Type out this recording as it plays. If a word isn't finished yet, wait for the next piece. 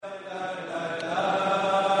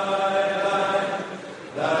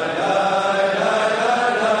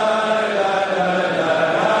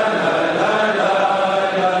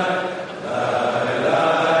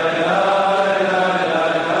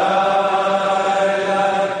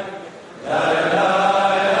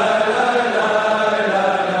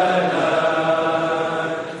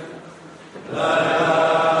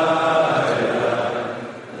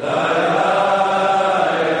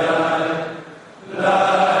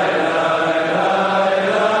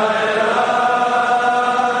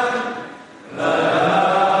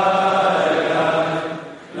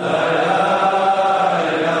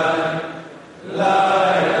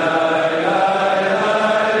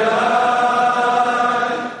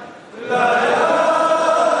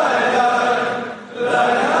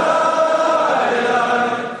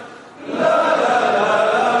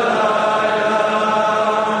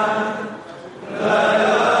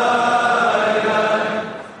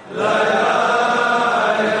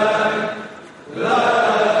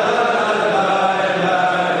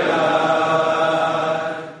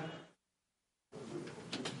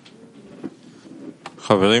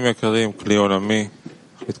חברים יקרים, כלי עולמי,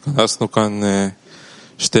 התכנסנו כאן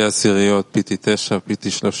שתי עשיריות, PT9,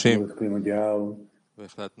 PT30,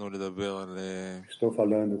 והחלטנו לדבר על Estou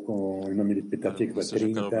falando com em nome de Pitatikva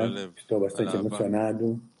 30. Estou bastante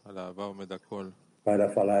emocionado para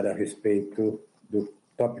falar a respeito do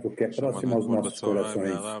tópico que é próximo aos nossos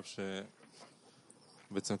corações.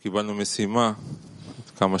 בעצם קיבלנו משימה,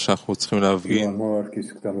 כמה שאנחנו צריכים להפגין,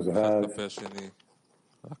 אחד כלפי השני,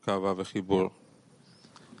 רק אהבה וחיבור.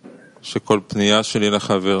 שכל פנייה שלי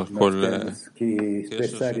לחבר, כל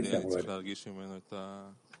קשר שלי, צריך להרגיש ממנו את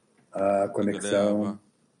גלי האהבה.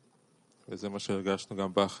 וזה מה שהרגשנו גם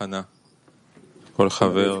בהכנה. כל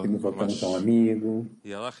חבר ממש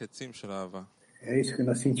ירח עצים של אהבה. É isso que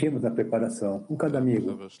nós sentimos na preparação, com cada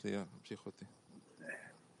amigo. חבר שלי, המשיך אותי.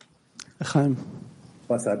 לחיים.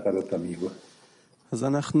 Passar para outro amigo. אז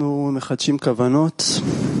אנחנו מחדשים כוונות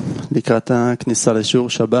לקראת הכניסה לשיעור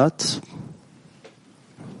שבת.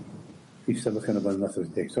 Estamos renovando nossas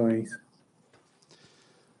intenções.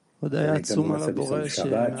 עוד היה עצום על הבורא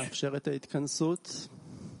שמאפשר את ההתכנסות.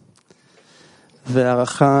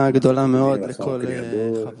 והערכה גדולה מאוד לכל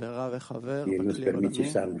חברה וחבר בכלי עולמי.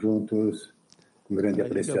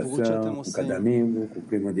 ההתגברות שאתם עושים.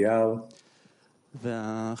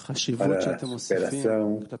 והחשיבות שאתם מוסיפים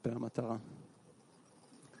כלפי המטרה.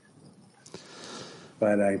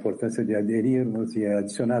 Para a importância de aderirmos e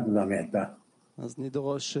adicionarmos à meta. אז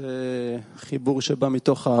נדרוש חיבור שבא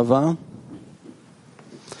מתוך אהבה.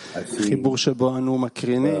 חיבור שבו אנו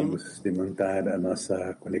מקרינים. Vamos demontar a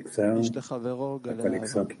nossa conexão. איש לחברו גלי אהבה.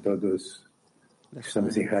 Conexão que todos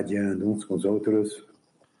estamos irradiando uns com os outros.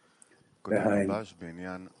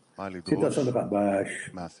 Citação do Rabash.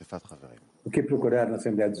 O que procurar na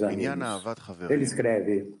Assembleia dos Amigos? Ele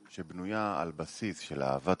escreve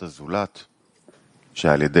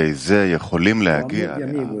שעל ידי זה יכולים להגיע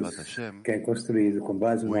לאהבת השם,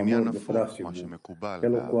 הוא עניין הפוך, מה שמקובל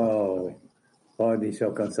podem se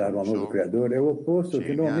alcançar o amor do Criador, é o oposto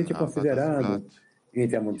que normalmente é considerado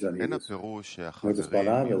entre amor dos amigos. Em outras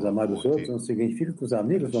palavras, amar os outros não significa que os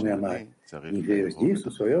amigos vão me amar. Em vez disso,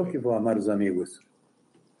 sou eu que vou amar os amigos.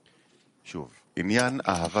 שוב, עניין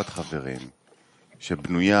אהבת חברים,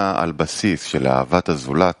 שבנויה על בסיס של אהבת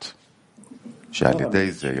הזולת, שעל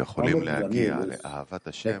ידי זה יכולים להגיע לאהבת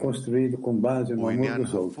השם, הוא עניין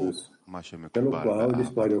הפוך, מה שמקובל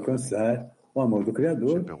באהבת. O amor do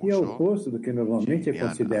Criador, que é o oposto do que normalmente é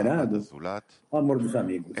considerado o amor dos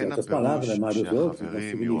amigos. Em outras palavras, amar os outros não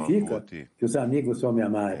significa que os amigos vão me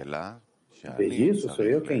amar. Em vez disso, sou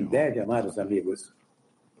eu quem deve amar os amigos.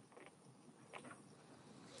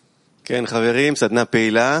 כן, חברים, סדנה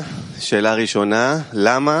פעילה. שאלה ראשונה,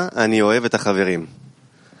 למה אני אוהב את החברים?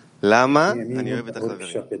 למה אני אוהב את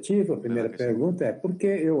החברים? A primeira pergunta é por que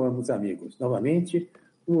eu amo os amigos? Novamente,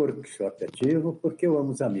 o workshop ativo, porque eu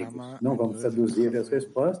amo os amigos. Não vamos traduzir as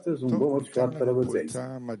respostas, um bom workshop para vocês.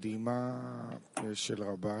 מדהימה של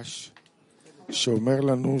רבש, שאומר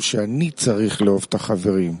לנו שאני צריך לאהוב את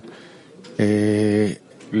החברים.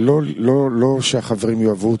 לא שהחברים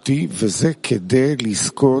יאהבו אותי, וזה כדי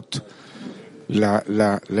לזכות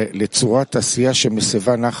לצורת עשייה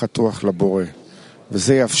שמסבה נחת רוח לבורא.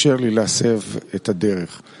 וזה יאפשר לי להסב את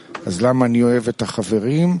הדרך. אז למה אני אוהב את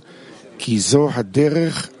החברים? כי זו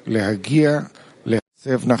הדרך להגיע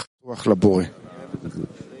להסב נחת רוח לבורא.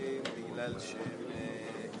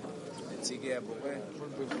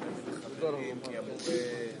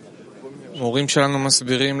 מורים שלנו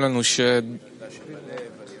מסבירים לנו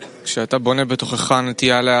כשאתה בונה בתוכך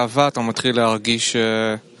נטייה לאהבה, אתה מתחיל להרגיש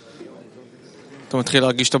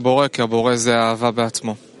את הבורא, כי הבורא זה האהבה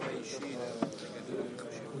בעצמו.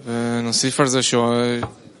 ונוסיף על זה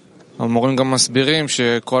המורים גם מסבירים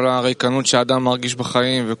שכל הריקנות שהאדם מרגיש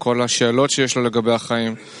בחיים וכל השאלות שיש לו לגבי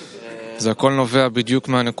החיים, זה הכל נובע בדיוק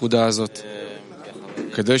מהנקודה הזאת,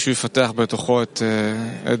 כדי שהוא יפתח בתוכו את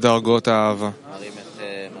דרגות האהבה.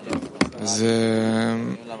 זה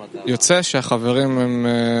יוצא שהחברים הם,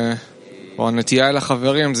 או הנטייה אל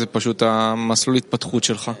החברים, זה פשוט המסלול התפתחות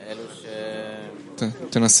שלך.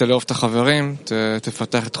 תנסה לאהוב את החברים,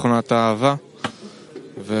 תפתח את תכונת האהבה,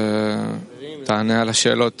 תענה על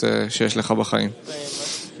השאלות שיש לך בחיים.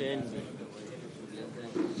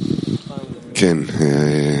 כן,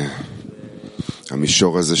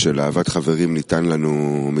 המישור הזה של אהבת חברים ניתן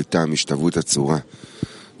לנו מטעם השתוות הצורה,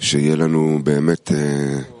 שיהיה לנו באמת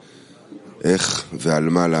איך ועל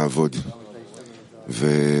מה לעבוד.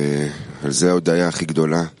 ועל זה ההודעה הכי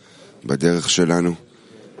גדולה בדרך שלנו,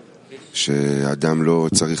 שאדם לא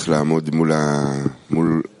צריך לעמוד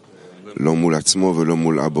לא מול עצמו ולא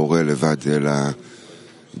מול הבורא לבד, אלא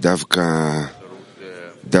דווקא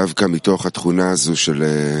דווקא מתוך התכונה הזו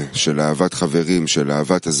של אהבת חברים, של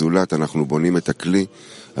אהבת הזולת, אנחנו בונים את הכלי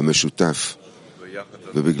המשותף.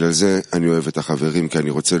 ובגלל זה אני אוהב את החברים, כי אני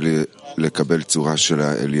רוצה לקבל צורה של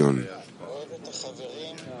העליון.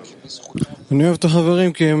 אני אוהב את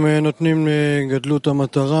החברים כי הם נותנים גדלות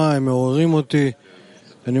המטרה, הם מעוררים אותי,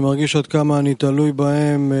 אני מרגיש עד כמה אני תלוי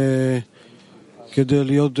בהם כדי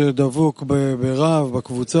להיות דבוק ברב,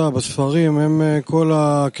 בקבוצה, בספרים. הם כל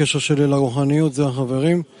הקשר שלי לרוחניות, זה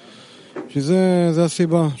החברים, שזה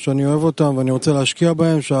הסיבה שאני אוהב אותם ואני רוצה להשקיע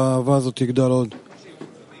בהם, שהאהבה הזאת תגדל עוד.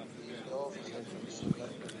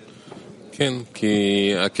 כן,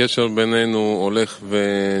 כי הקשר בינינו הולך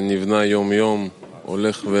ונבנה יום יום,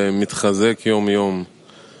 הולך ומתחזק יום יום,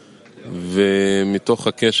 ומתוך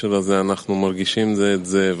הקשר הזה אנחנו מרגישים זה את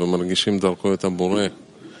זה ומרגישים דרכו את הבורא,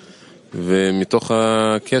 ומתוך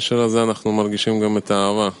הקשר הזה אנחנו מרגישים גם את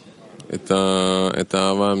האהבה, את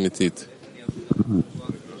האהבה האמיתית.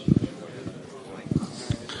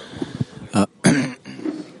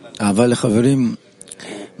 אהבה לחברים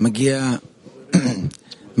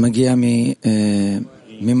מגיע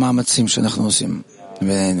ממאמצים שאנחנו עושים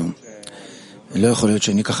בינינו. לא יכול להיות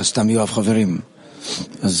שאני ככה סתם יאהב חברים.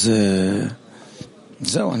 אז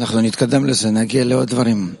זהו, אנחנו נתקדם לזה, נגיע לעוד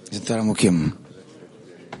דברים יותר עמוקים.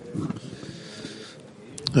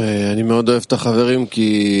 אני מאוד אוהב את החברים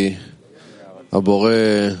כי הבורא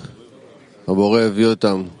הביא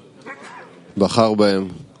אותם, בחר בהם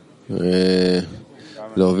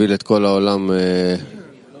להוביל את כל העולם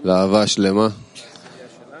לאהבה שלמה.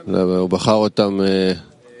 הוא בחר אותם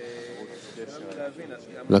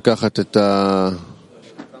לקחת את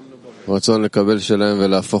הרצון לקבל שלהם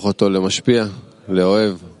ולהפוך אותו למשפיע,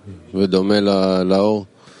 לאוהב ודומה לאור.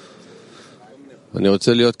 אני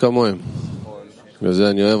רוצה להיות כמוהם, וזה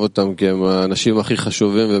אני אוהב אותם כי הם האנשים הכי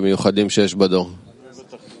חשובים ומיוחדים שיש בדור.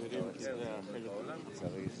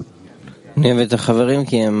 אני אוהב את החברים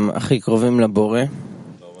כי הם הכי קרובים לבורא,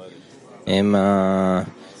 הם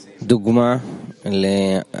הדוגמה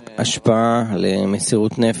להשפעה,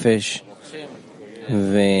 למסירות נפש,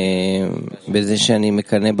 ובזה שאני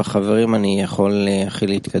מקנה בחברים אני יכול הכי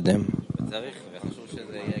להתקדם.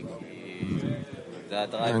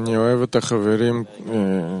 אני אוהב את החברים,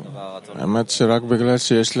 האמת שרק בגלל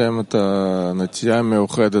שיש להם את הנטייה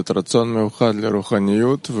המיוחדת, רצון מיוחד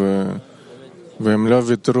לרוחניות, והם לא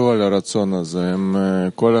ויתרו על הרצון הזה. הם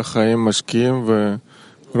כל החיים משקיעים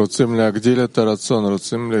ורוצים להגדיל את הרצון,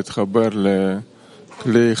 רוצים להתחבר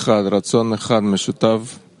לכלי אחד, רצון אחד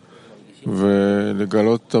משותף,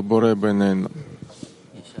 ולגלות את הבורא בינינו.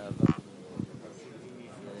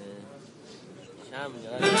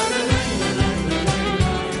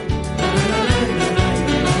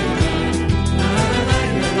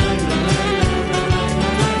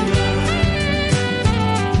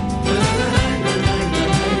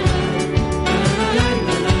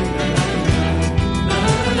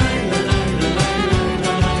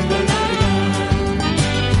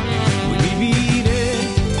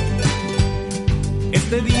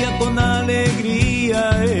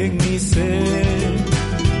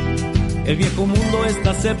 El viejo mundo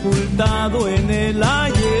está sepultado en el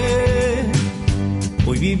ayer.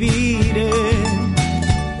 Hoy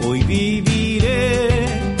viviré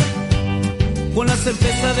con la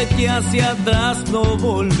certeza de que hacia atrás no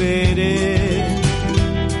volveré,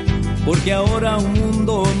 porque ahora un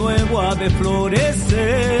mundo nuevo ha de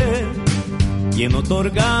florecer y en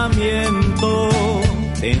otorgamiento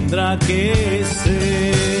tendrá que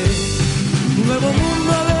ser. Un nuevo mundo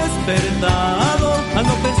ha despertado al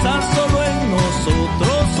no pensar solo en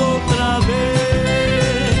nosotros otra vez.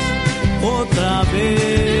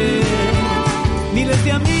 Miles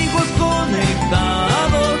de amigos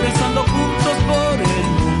conectados, rezando juntos por el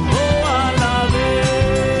mundo a la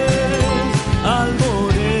vez. Al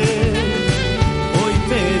Boré hoy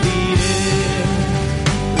pediré.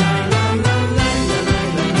 La la la la la la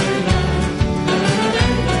la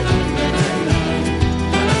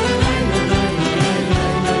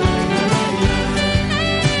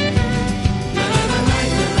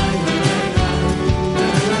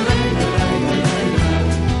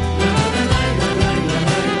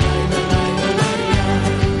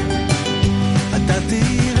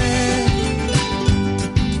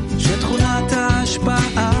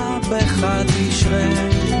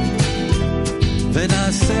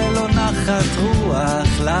ונעשה לו נחת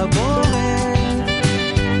רוח לבורא.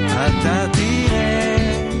 אתה תראה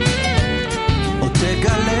או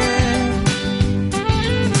תגלה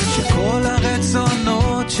שכל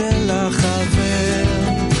הרצונות של החבר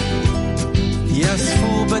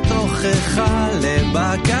יאספו בתוכך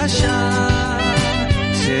לבקשה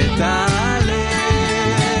שתעלה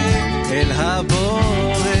אל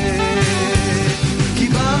הבורא.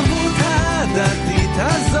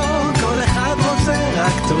 הזו, כל אחד רוצה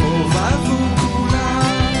רק טוב עבור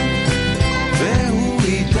כולם, והוא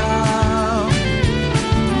איתם.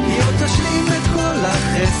 היא עוד תשלים את כל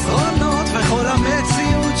החסרונות, וכל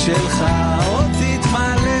המציאות שלך עוד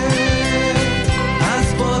תתמלא.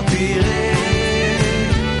 אז בוא תראה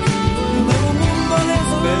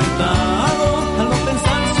al no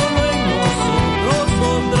pensar solo en nosotros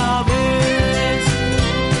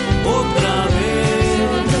otra vez,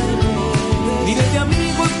 miles de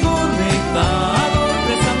amigos conectados,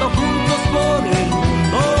 rezando juntos por el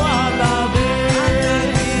mundo a la vez,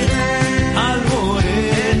 al Boré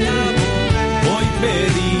hoy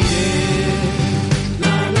pediré.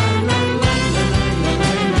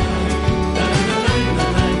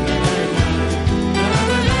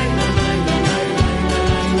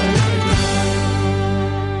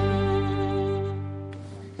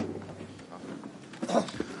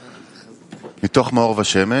 מתוך מאור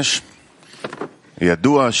ושמש,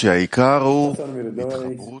 ידוע שהעיקר הוא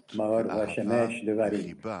התחברות ואהבה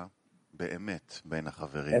וחיבה באמת בין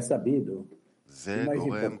החברים. זה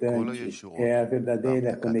גורם כל הישורות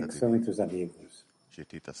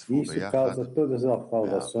שתתאספו ביחד באהבה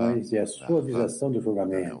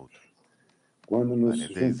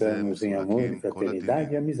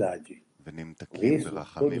ואחדות. ונמתקים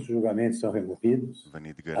ברחמים,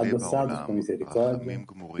 ונתגלה בעולם רחמים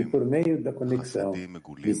גמורים, חסדים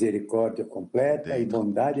מגולים,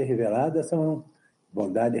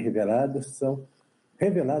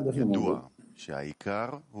 ידוע שהעיקר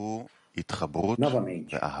הוא התחברות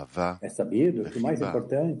ואהבה וחיבה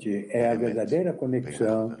באמת בין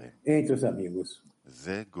החברים.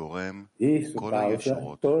 זה גורם כל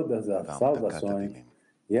הישורות והמתקת הדינים,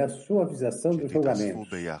 שתתאספו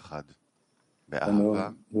ביחד Quando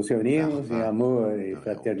nos reunimos em amor e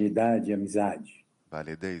fraternidade e amizade.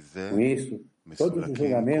 Com isso, todos os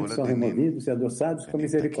julgamentos são removidos e adoçados com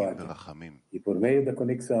misericórdia. E por meio da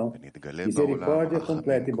conexão, misericórdia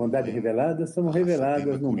completa e bondade revelada são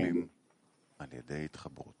reveladas no mundo.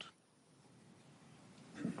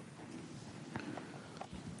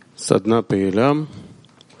 סדנה פעילה,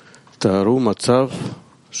 תארו מצב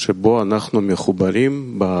שבו אנחנו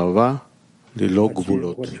מחוברים באהבה ללא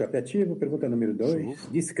גבולות. Workshop pergunta número 2.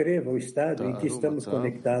 Descreva o estado em que estamos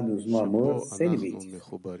conectados no amor sem limites.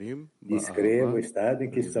 Descreva o estado em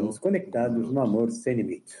que estamos conectados no amor sem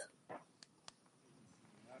limites.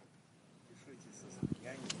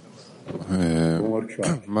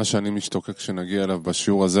 מה שאני משתוקק שנגיע אליו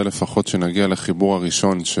בשיעור הזה, לפחות שנגיע לחיבור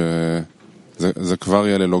הראשון, שזה כבר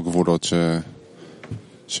יהיה ללא גבולות,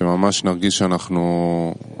 שממש נרגיש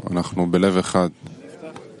שאנחנו בלב אחד.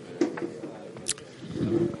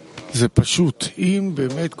 זה פשוט, אם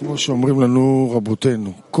באמת, כמו שאומרים לנו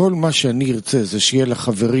רבותינו, כל מה שאני ארצה זה שיהיה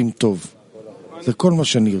לחברים טוב. זה כל מה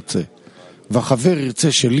שאני ארצה. והחבר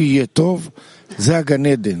ירצה שלי יהיה טוב, זה הגן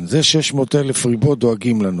עדן, זה 600,000 ריבות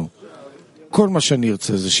דואגים לנו. כל מה שאני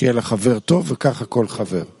ארצה זה שיהיה לחבר טוב, וככה כל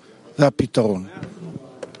חבר. זה הפתרון.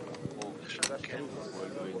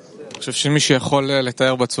 אני חושב שמי שיכול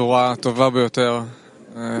לתאר בצורה הטובה ביותר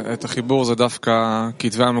את החיבור זה דווקא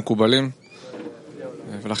כתבי המקובלים.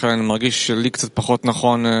 ולכן אני מרגיש שלי קצת פחות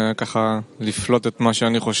נכון ככה לפלוט את מה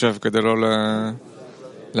שאני חושב כדי לא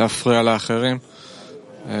להפריע לאחרים.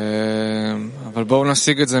 אבל בואו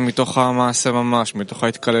נשיג את זה מתוך המעשה ממש, מתוך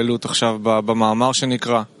ההתקללות עכשיו במאמר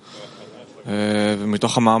שנקרא,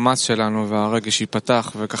 ומתוך המאמץ שלנו והרגש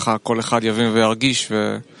ייפתח, וככה כל אחד יבין וירגיש,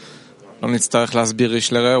 ולא נצטרך להסביר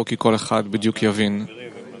איש לרעהו, כי כל אחד בדיוק יבין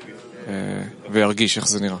וירגיש איך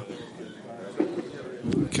זה נראה.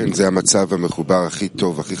 כן, זה המצב המחובר הכי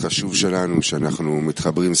טוב, הכי חשוב שלנו, שאנחנו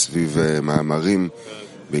מתחברים סביב מאמרים,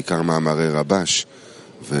 בעיקר מאמרי רבש,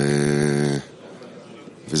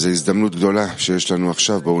 וזו הזדמנות גדולה שיש לנו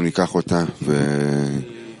עכשיו, בואו ניקח אותה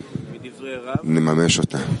ונממש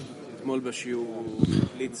אותה.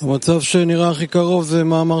 המצב שנראה הכי קרוב זה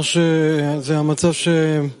מאמר זה המצב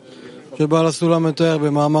שבעל הסולם מתאר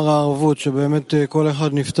במאמר הערבות, שבאמת כל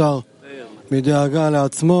אחד נפטר מדאגה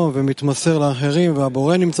לעצמו ומתמסר לאחרים,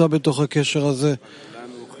 והבורא נמצא בתוך הקשר הזה.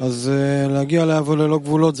 אז להגיע לאהבה ללא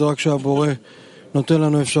גבולות זה רק שהבורא נותן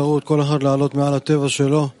לנו אפשרות כל אחד לעלות מעל הטבע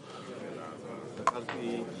שלו.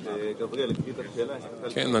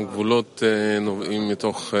 כן, הגבולות נובעים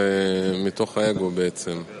מתוך האגו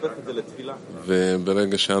בעצם.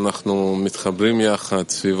 וברגע שאנחנו מתחברים יחד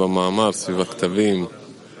סביב המאמר, סביב הכתבים,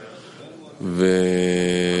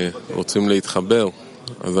 ורוצים להתחבר,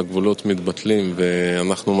 אז הגבולות מתבטלים,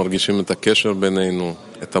 ואנחנו מרגישים את הקשר בינינו,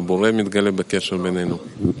 את הבורא מתגלה בקשר בינינו.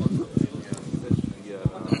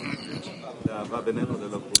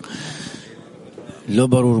 לא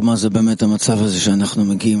ברור מה זה באמת המצב הזה שאנחנו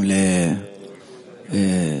מגיעים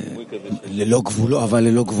ללא גבולות, אבל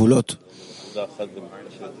ללא גבולות.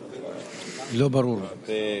 לא ברור.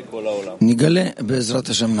 נגלה, בעזרת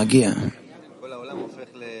השם נגיע. כל העולם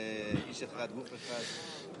הופך לאיש אחד, גוף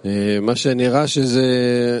אחד. מה שנראה שזה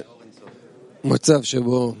מצב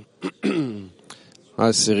שבו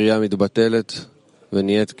העשירייה מתבטלת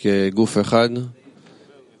ונהיית כגוף אחד,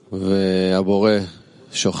 והבורא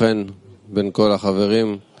שוכן בין כל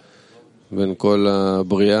החברים, בין כל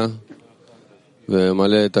הבריאה,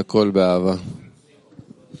 ומלא את הכל באהבה.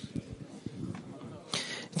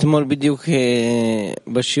 אתמול בדיוק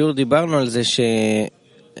בשיעור דיברנו על זה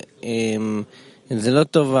זה לא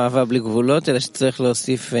טוב אהבה בלי גבולות, אלא שצריך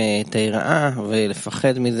להוסיף את היראה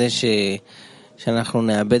ולפחד מזה שאנחנו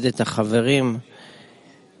נאבד את החברים.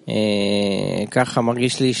 ככה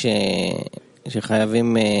מרגיש לי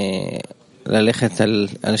שחייבים ללכת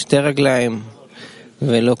על שתי רגליים,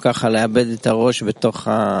 ולא ככה לאבד את הראש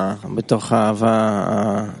בתוך האהבה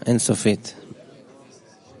האינסופית.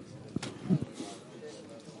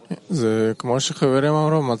 זה כמו שחברים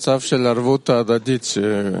אמרו, מצב של ערבות ההדדית,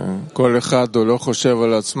 שכל אחד הוא לא חושב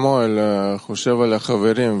על עצמו, אלא חושב על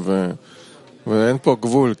החברים, ואין פה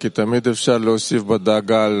גבול, כי תמיד אפשר להוסיף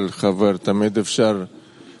בדאגה על חבר, תמיד אפשר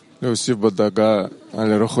להוסיף בדאגה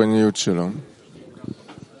על הרוחניות שלו.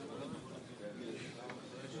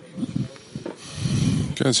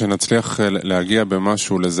 כן, שנצליח להגיע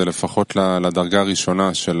במשהו לזה, לפחות לדרגה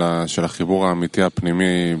הראשונה של החיבור האמיתי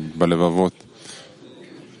הפנימי בלבבות.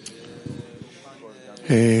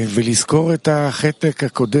 ולזכור את החטק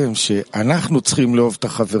הקודם, שאנחנו צריכים לאהוב את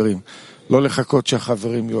החברים, לא לחכות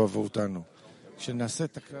שהחברים יאהבו אותנו. שנעשה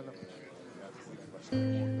את הכלל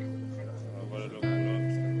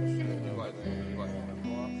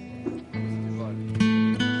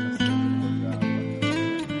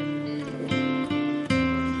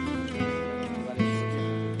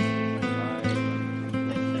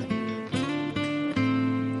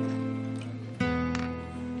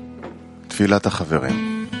תפילת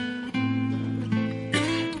החברים.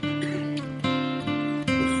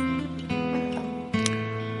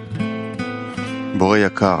 בורא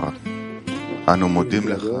יקר, אנו מודים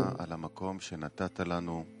לך על המקום שנתת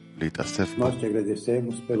לנו להתאסף בו,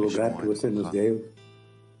 לשמוע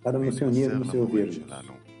para nos unirmos e ouvirmos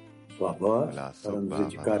sua voz, para nos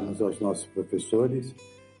dedicarmos aos nossos professores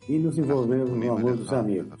e nos envolvermos no amor dos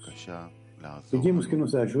amigos. Pedimos que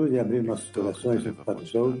nos ajude a abrir nossos corações para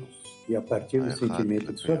os outros e, a partir do sentimento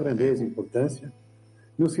de sua grandeza e importância,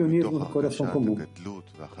 nos unirmos no coração comum,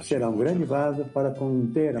 que será um grande vaso para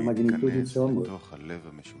conter a magnitude de seu amor.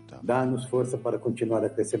 Dá-nos força para continuar a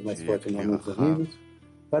crescer mais forte no amor dos amigos,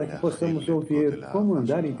 para que possamos ouvir como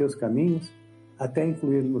andar em teus caminhos, até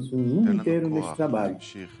incluirmos o mundo inteiro nesse trabalho,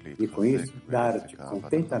 e com isso dar-te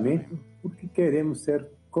contentamento, porque queremos ser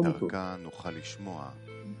como tu.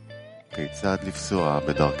 כיצד לפסוע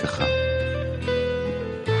בדרכך,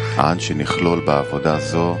 עד שנכלול בעבודה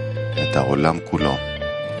זו את העולם כולו,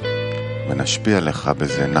 ונשפיע לך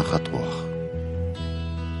בזה נחת רוח,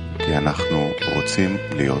 כי אנחנו רוצים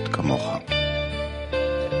להיות כמוך.